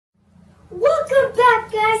Welcome back,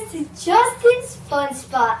 guys, to Justin's Fun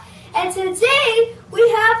Spot. And today we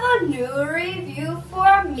have a new review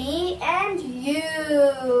for me and you.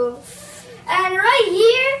 And right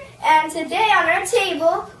here, and today on our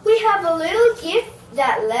table, we have a little gift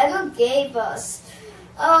that LEGO gave us.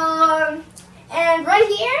 And right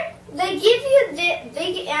here, they give you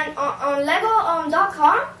on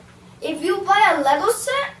Lego.com. If you buy a Lego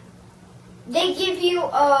set, they give you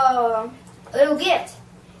a little gift.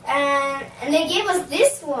 And they gave us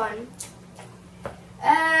this one.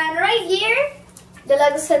 And right here, the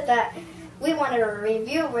Lego set that we wanted to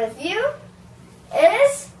review with you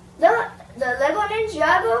is the LEGO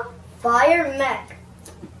Ninjago Fire Mech.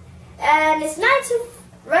 And it's 9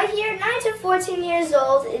 to 14 years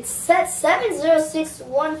old. It's set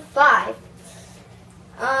 70615.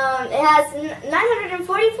 It has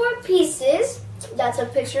 944 pieces. That's a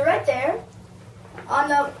picture right there. On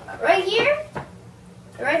the right here,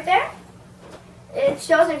 right there, it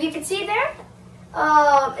shows, if you can see there,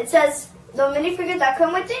 it says the minifigures that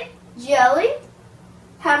come with it: Jelly,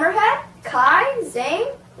 Hammerhead, Kai, Zane,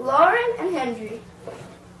 Lauren, and Henry.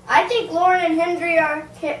 I think Lauren and Henry are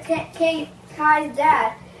Kai's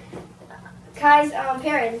dad, Kai's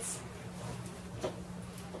parents,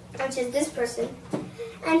 which is this person.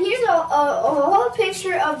 And here's a whole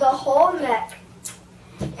picture of the whole mech.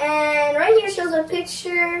 And right here shows a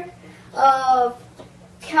picture of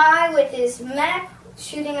Kai with his mech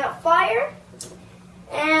shooting out fire.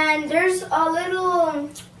 And there's a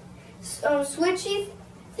little switchy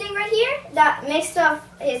thing right here that makes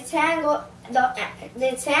his hand go,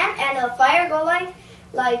 his hand and the fire go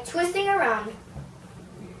like twisting around.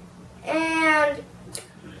 And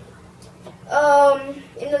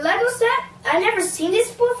in the Lego set, I never seen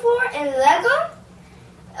this before in Lego.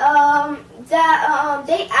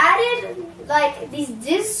 They added like these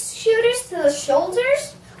disc shooters to the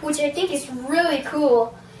shoulders, which I think is really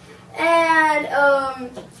cool. And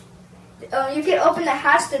you can open the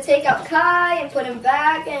hatch to take out Kai and put him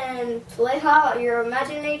back and play how your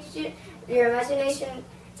imagination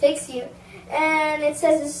takes you. And it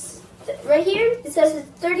says right here, it says it's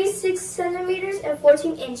 36 centimeters and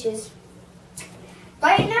 14 inches.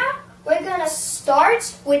 Right now, we're gonna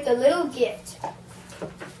start with a little gift.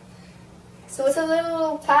 So it's a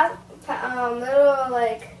little little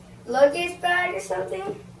like luggage bag or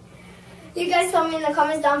something. You guys tell me in the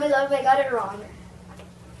comments down below if I got it wrong.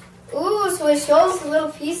 Ooh, so it shows little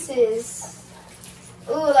pieces.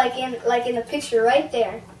 Ooh, like in the picture right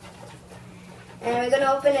there. And we're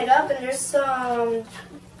gonna open it up, and there's some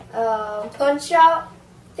punch out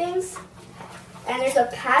things. And there's a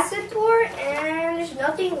passport, and there's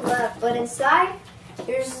nothing left. But inside,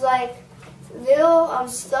 there's like little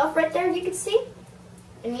stuff right there you can see.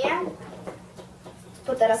 And yeah, let's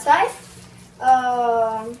put that aside.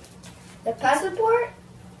 The passport.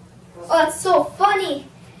 Oh, it's so funny.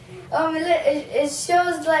 It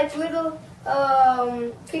shows like little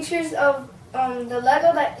pictures of the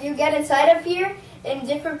Lego that you get inside of here in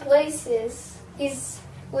different places. He's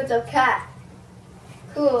with a cat.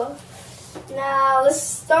 Cool. Now let's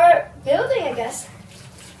start building, I guess.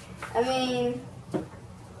 I mean,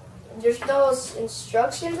 there's those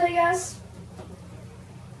instructions, I guess.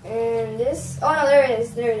 And this, oh no, there it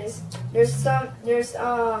is. There's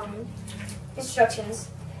instructions.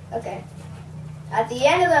 Okay. At the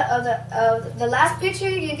end of the last picture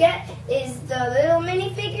you get is the little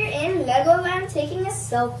minifigure in Legoland taking a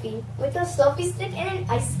selfie with a selfie stick and an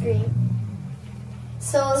ice cream.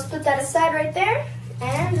 So let's put that aside right there,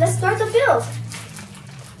 and let's start the build.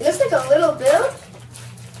 It looks like a little build.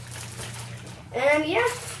 And yeah,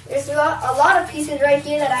 there's a lot of pieces right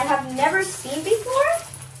here that I have never seen before.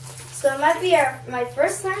 So it might be my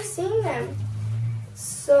first time seeing them.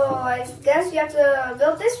 So I guess you have to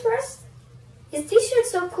build this first. His t-shirt's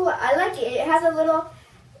so cool. I like it. It has a little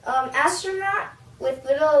astronaut with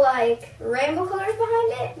little like rainbow colors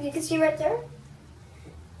behind it. You can see right there.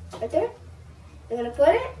 Right there. I'm gonna put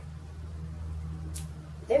it.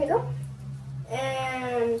 There we go.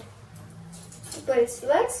 And put its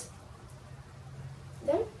legs.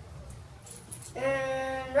 There.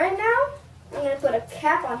 And right now, I'm gonna put a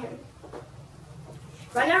cap on him.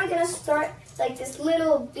 Right now, I'm gonna start like this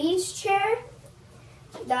little beach chair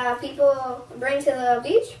that people bring to the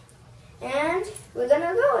beach, and we're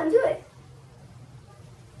gonna go and do it.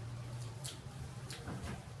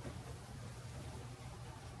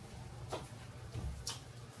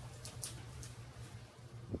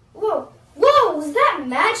 Whoa, whoa, was that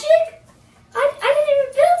magic? I didn't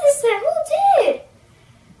even build this set. Who did?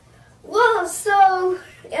 Well, so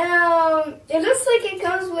it looks like it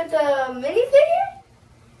comes with a minifigure,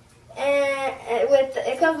 and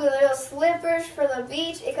it comes with little slippers for the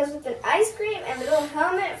beach. It comes with an ice cream and a little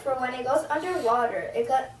helmet for when it goes underwater. It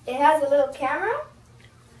has a little camera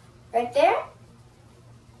right there.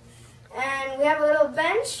 And we have a little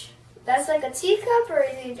bench. That's like a teacup, or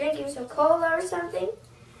is he drinking some cola or something?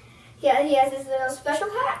 Yeah, he has his little special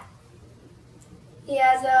hat. He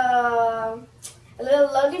has a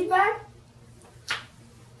little luggage bag,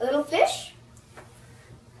 a little fish,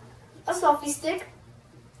 a selfie stick.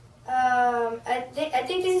 I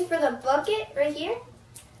think this is for the bucket right here.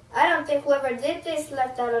 I don't think whoever did this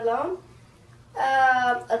left that alone.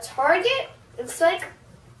 A target. Looks like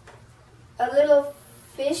a little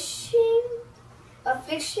fishing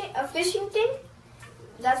thing.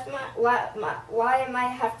 That's why I might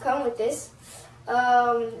have come with this.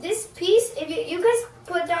 This piece, if you guys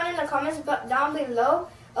put down in the comments down below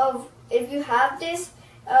of if you have this,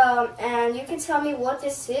 and you can tell me what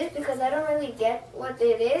this is, because I don't really get what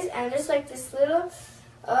it is. And there's like this little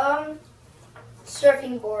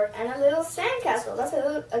surfing board and a little sandcastle. That's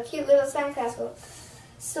a cute little sandcastle.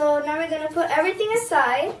 So now we're gonna put everything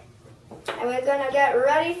aside, and we're gonna get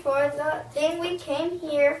ready for the thing we came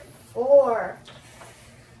here for.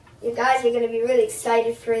 You guys are gonna be really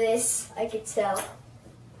excited for this, I can tell.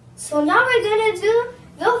 So now we're gonna do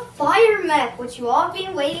the Fire Mech, which you all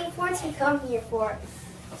been waiting for to come here for.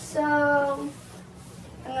 So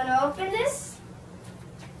I'm gonna open this.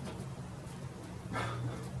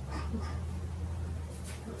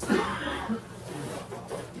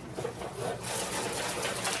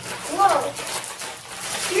 Whoa!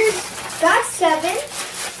 Here's bag 7.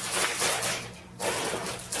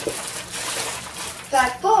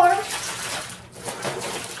 Bag 4.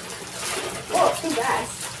 Whoa, 2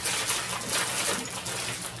 bags.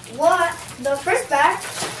 What? The first bag.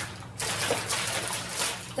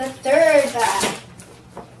 The third bag.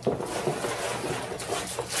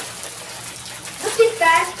 The 5th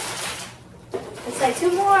bag. Looks like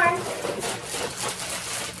 2 more.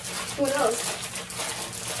 Who knows?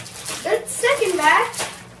 The second bag.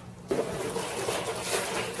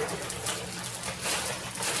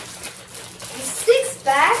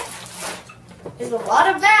 Bag. There's a lot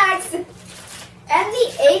of bags. And the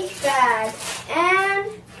 8th bag. And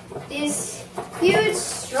this huge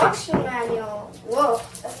instruction manual. Whoa,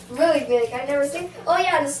 that's really big. I've never seen. Oh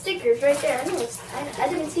yeah, the stickers right there. I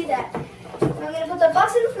didn't see that. I'm gonna put the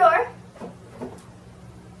box on the floor.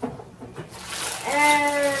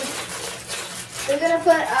 And we're gonna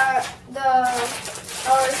put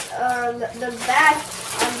the bag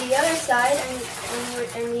on the other side,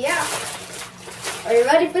 and yeah. Are you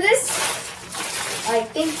ready for this? I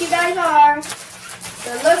think you guys are.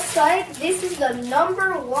 So it looks like this is the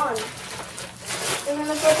number 1. We're going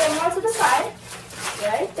to put them all to the side,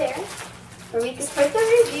 right there, where we can start the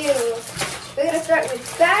review. We're going to start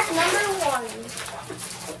with bag number 1.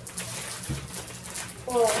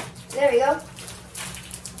 Oh, there we go.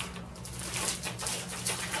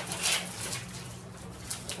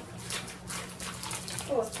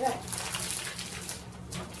 Oh, what's that?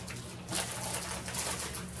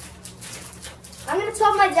 I'm going to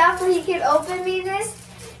tell my dad so he can open me this,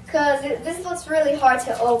 because this looks really hard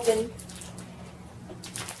to open.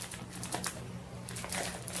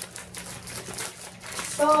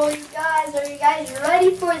 So you guys, are you guys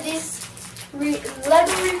ready for this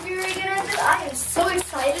LEGO review we're going to do? I am so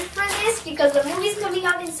excited for this because the movie's coming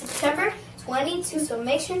out in September 22, so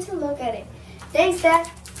make sure to look at it. Thanks, Dad.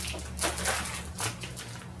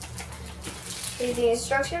 Here's the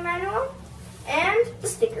instruction manual and the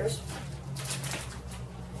stickers.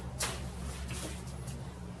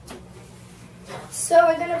 So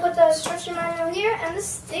we're going to put the instruction manual here and the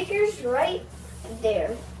stickers right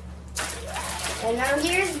there. And now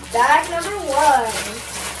here's bag number 1.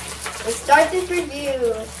 Let's start this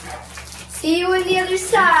review. See you on the other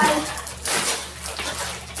side.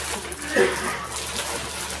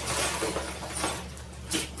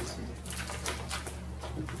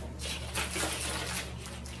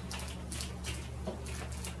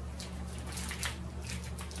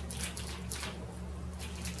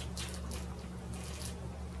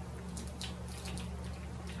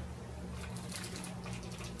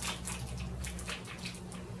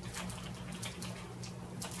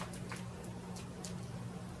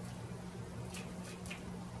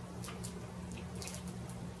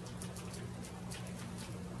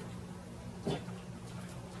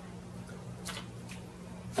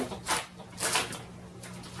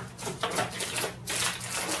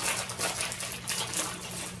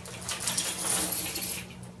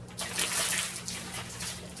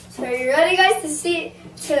 So are you ready, guys, to see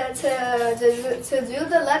to do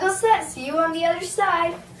the Lego set? See you on the other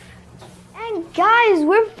side. And guys,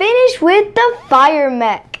 we're finished with the Fire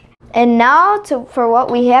Mech. And now for what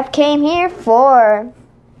we have came here for.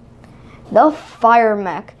 The Fire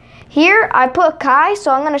Mech. Here I put Kai,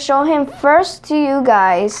 so I'm going to show him first to you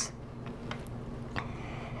guys.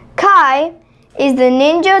 Kai is the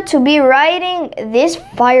ninja to be riding this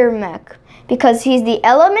Fire Mech because he's the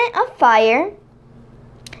element of fire.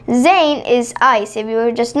 Zane is ice, if you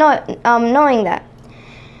were just knowing that.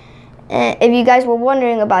 If you guys were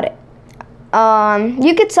wondering about it.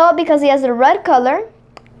 You could tell because he has the red color.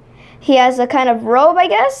 He has a kind of robe, I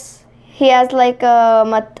guess. He has like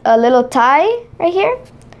a little tie right here.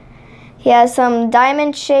 He has some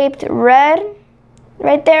diamond-shaped red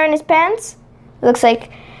right there in his pants. Looks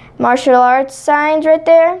like martial arts signs right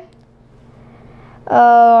there.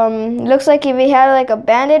 Looks like if he had like a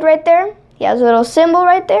bandit right there. He has a little symbol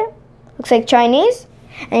right there. Looks like Chinese.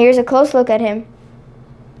 And here's a close look at him.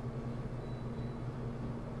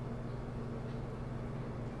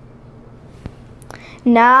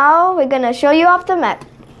 Now we're gonna show you off the mech.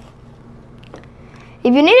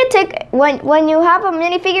 If you need to take, when you have a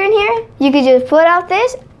minifigure in here, you could just put out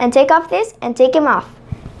this and take off this and take him off.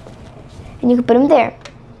 And you can put him there.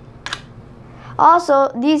 Also,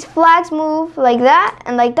 these flags move like that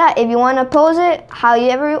and like that if you want to pose it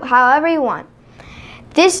however you want.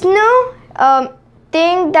 This new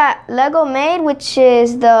thing that LEGO made, which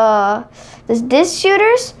is the disc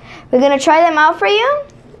shooters, we're gonna try them out for you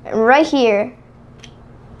right here.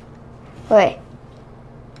 Wait.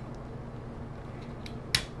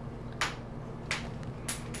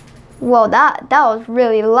 Whoa, that was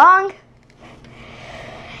really long.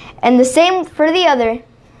 And the same for the other.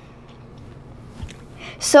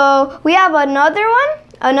 So we have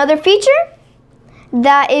another feature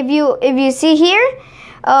that if you see here,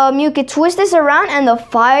 you could twist this around and the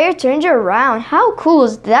fire turns around. How cool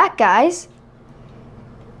is that, guys?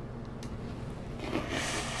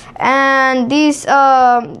 And these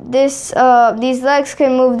legs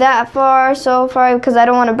can move that far, so far, because I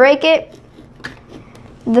don't want to break it.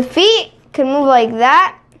 The feet can move like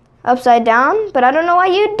that, upside down, but I don't know why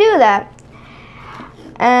you'd do that.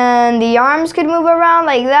 And the arms could move around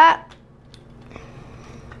like that.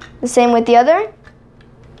 The same with the other.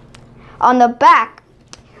 On the back,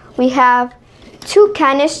 we have two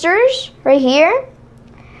canisters right here.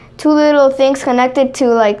 Two little things connected to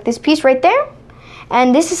like this piece right there.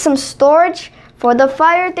 And this is some storage for the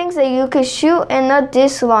fire things that you could shoot in the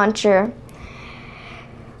disc launcher.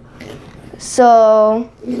 So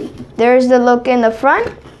there's the look in the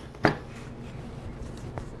front.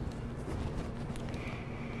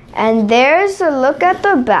 And there's a look at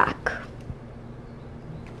the back.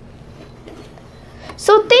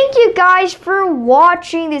 So thank you guys for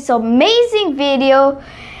watching this amazing video.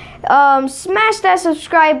 Smash that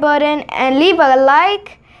subscribe button and leave a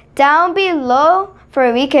like down below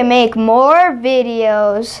for we can make more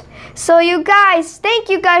videos. So you guys, thank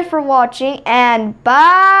you guys for watching and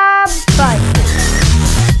bye bye.